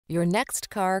Your next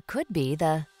car could be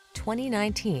the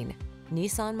 2019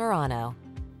 Nissan Murano.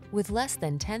 With less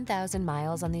than 10,000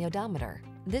 miles on the odometer,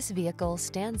 this vehicle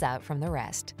stands out from the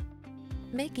rest.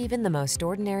 Make even the most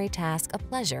ordinary task a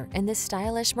pleasure in this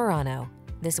stylish Murano.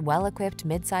 This well-equipped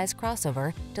midsize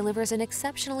crossover delivers an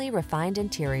exceptionally refined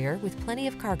interior with plenty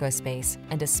of cargo space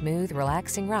and a smooth,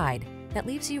 relaxing ride that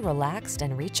leaves you relaxed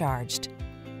and recharged.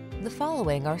 The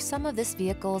following are some of this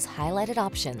vehicle's highlighted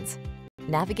options: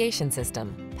 navigation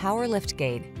system, power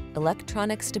liftgate,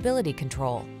 electronic stability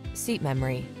control, seat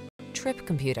memory, trip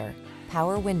computer,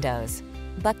 power windows,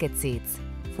 bucket seats,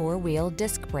 four-wheel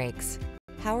disc brakes,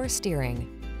 power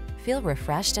steering. Feel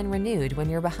refreshed and renewed when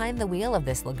you're behind the wheel of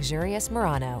this luxurious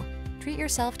Murano. Treat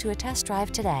yourself to a test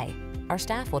drive today. Our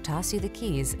staff will toss you the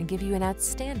keys and give you an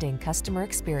outstanding customer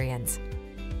experience.